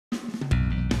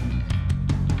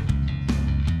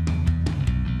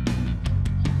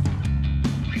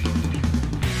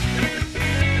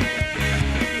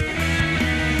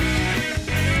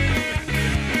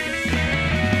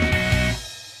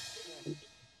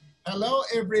Hello,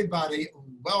 everybody.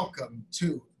 Welcome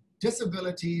to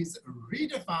Disabilities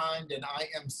Redefined, and I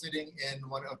am sitting in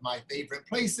one of my favorite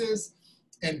places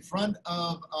in front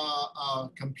of a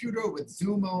computer with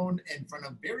Zoom on, in front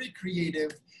of very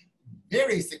creative,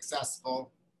 very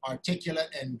successful, articulate,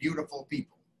 and beautiful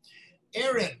people.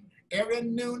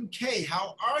 Erin Noon-Kay,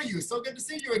 how are you? So good to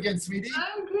see you again, sweetie.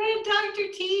 I'm good, Dr.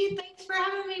 T. Thanks for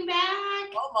having me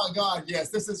back. Oh my God, yes.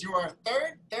 This is your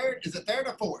is it third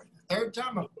or fourth? Third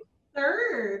time?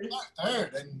 Third,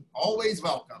 and always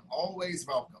welcome, always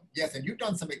welcome. Yes, and you've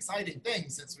done some exciting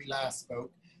things since we last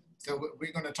spoke. So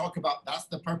we're going to talk about, that's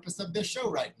the purpose of this show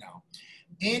right now.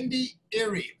 Andy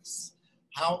Arias,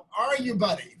 how are you,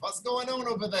 buddy? What's going on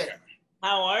over there?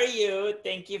 How are you?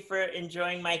 Thank you for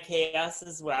enjoying my chaos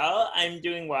as well. I'm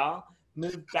doing well.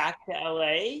 Moved back to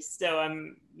LA, so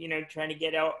I'm, trying to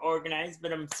get out organized,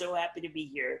 but I'm so happy to be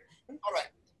here. All right,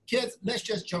 kids, let's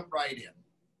just jump right in.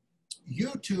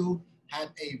 You two have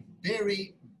a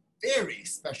very, very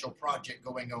special project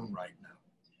going on right now.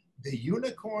 The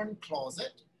Unicorn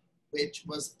Closet, which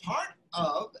was part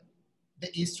of the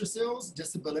Easterseals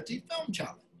Disability Film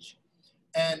Challenge.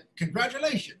 And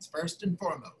congratulations, first and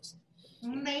foremost.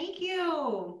 thank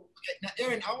you. Okay, now,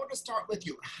 Erin, I want to start with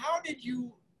you. How did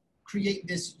you create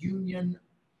this union,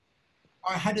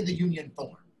 or how did the union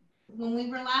form? When we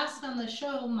were last on the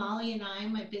show, Molly and I,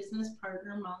 my business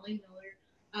partner, Molly Miller,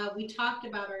 we talked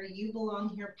about our You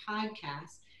Belong Here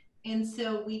podcast. And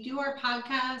so we do our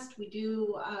podcast, we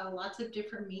do lots of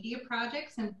different media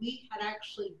projects, and we had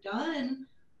actually done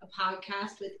a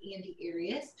podcast with Andy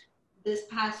Arias this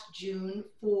past June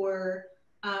for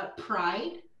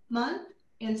Pride Month.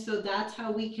 And so that's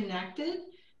how we connected.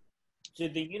 So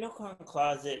the Unicorn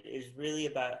Closet is really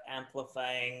about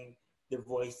amplifying the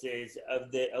voices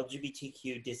of the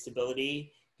LGBTQ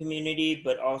disability community,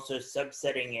 but also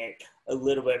subsetting it a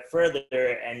little bit further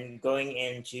and going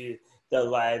into the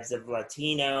lives of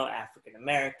Latino, African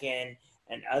American,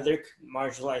 and other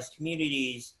marginalized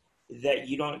communities that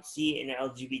you don't see in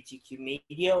LGBTQ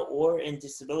media or in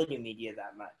disability media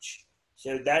that much.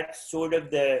 So that's sort of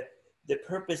the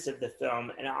purpose of the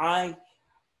film. And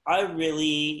I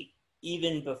really,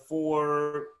 even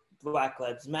before Black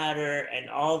Lives Matter and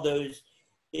all those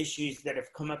issues that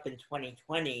have come up in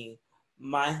 2020,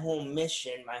 my whole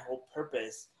mission, my whole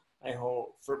purpose,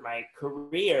 for my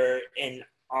career in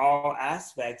all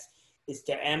aspects is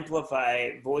to amplify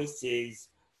voices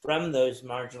from those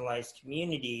marginalized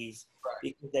communities,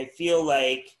 because I feel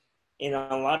like in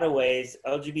a lot of ways,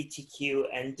 LGBTQ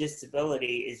and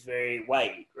disability is very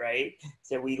white, right?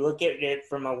 So we look at it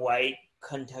from a white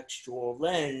contextual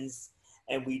lens,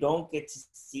 and we don't get to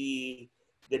see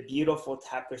the beautiful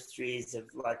tapestries of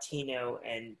Latino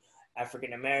and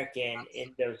African American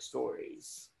in those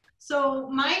stories. So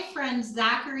my friend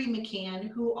Zachary McCann,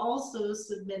 who also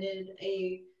submitted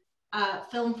a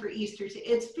film for Easter,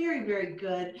 it's very, very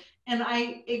good. And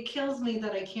it kills me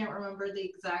that I can't remember the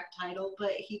exact title,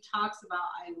 but he talks about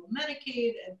Iowa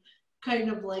Medicaid and kind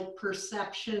of like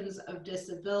perceptions of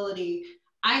disability.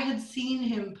 I had seen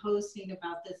him posting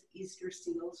about this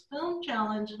Easterseals Film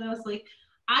Challenge, and I was like,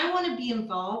 I want to be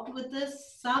involved with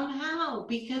this somehow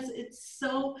because it's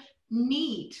so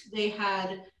neat. They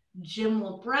had Jim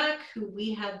LeBrecq, who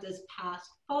we had this past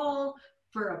fall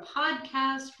for a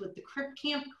podcast with the Crip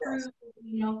Camp crew.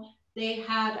 They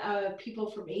had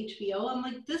people from HBO. I'm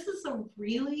like, this is a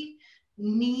really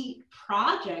neat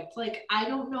project. Like, I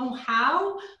don't know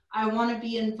how I want to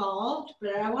be involved,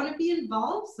 but I want to be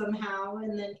involved somehow.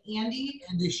 And then Andy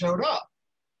showed up.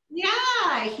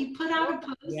 Yeah, he put out a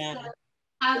post that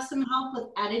have some help with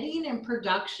editing and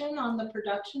production on the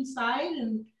production side,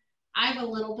 and I have a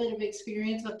little bit of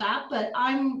experience with that, but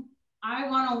I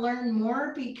want to learn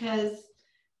more because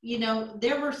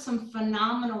there were some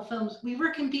phenomenal films. We were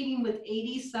competing with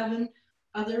 87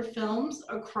 other films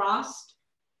across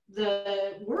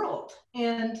the world,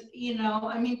 and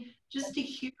just to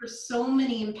hear so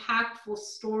many impactful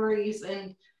stories,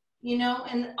 and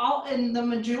and the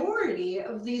majority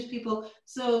of these people.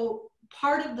 So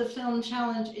part of the film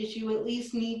challenge is you at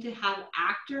least need to have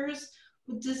actors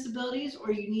with disabilities,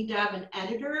 or you need to have an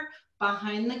editor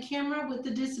behind the camera with the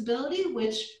disability,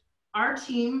 which our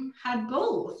team had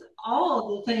both,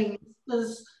 all the things,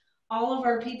 because all of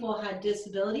our people had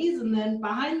disabilities. And then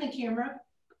behind the camera,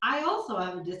 I also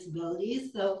have a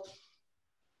disability. So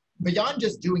beyond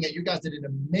just doing it, you guys did an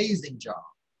amazing job.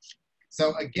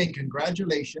 So again,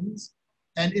 congratulations.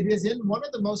 And it is in one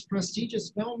of the most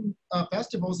prestigious film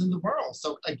festivals in the world.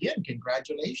 So again,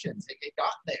 congratulations. It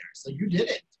got there. So you did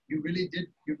it. You really did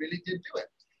do it.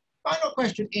 Final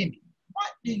question, Andy.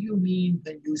 What do you mean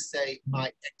when you say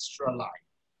my extra life?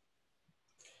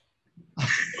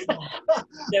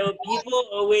 So people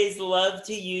always love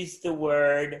to use the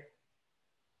word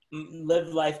live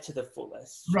life to the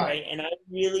fullest, right? And I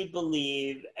really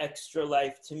believe extra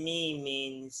life to me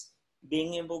means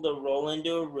being able to roll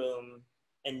into a room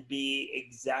and be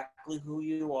exactly who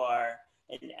you are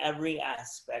in every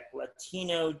aspect,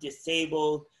 Latino,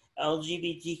 disabled,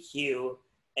 LGBTQ,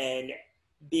 and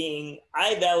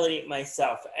I validate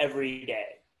myself every day.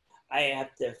 I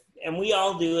have to, and we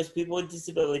all do as people with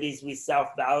disabilities, we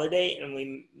self-validate and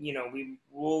we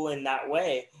rule in that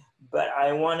way. But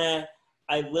I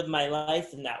live my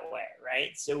life in that way,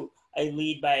 right? So I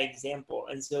lead by example.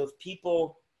 And so if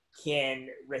people can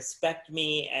respect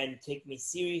me and take me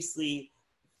seriously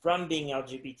from being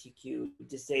LGBTQ,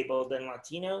 disabled, and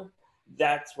Latino,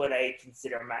 that's what I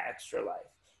consider my extra life,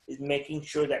 is making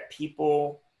sure that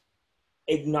people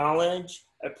acknowledge,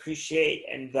 appreciate,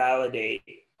 and validate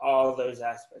all those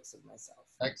aspects of myself.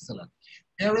 Excellent.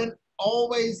 Erin,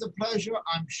 always a pleasure.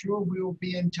 I'm sure we'll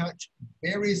be in touch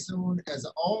very soon. As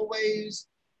always,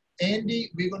 Andy,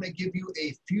 we're going to give you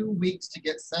a few weeks to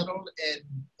get settled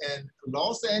in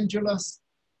Los Angeles,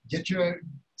 get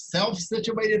yourself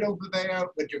situated over there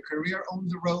with your career on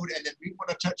the road, and then we want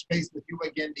to touch base with you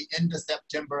again the end of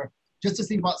September just to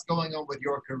see what's going on with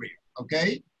your career,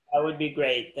 okay? That would be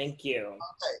great. Thank you.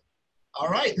 Okay. All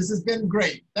right. This has been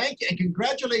great. Thank you. And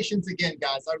congratulations again,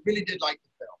 guys. I really did like the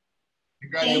film.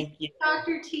 Congratulations. Thank you,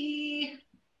 Dr. T.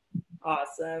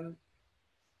 Awesome.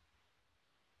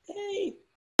 Hey.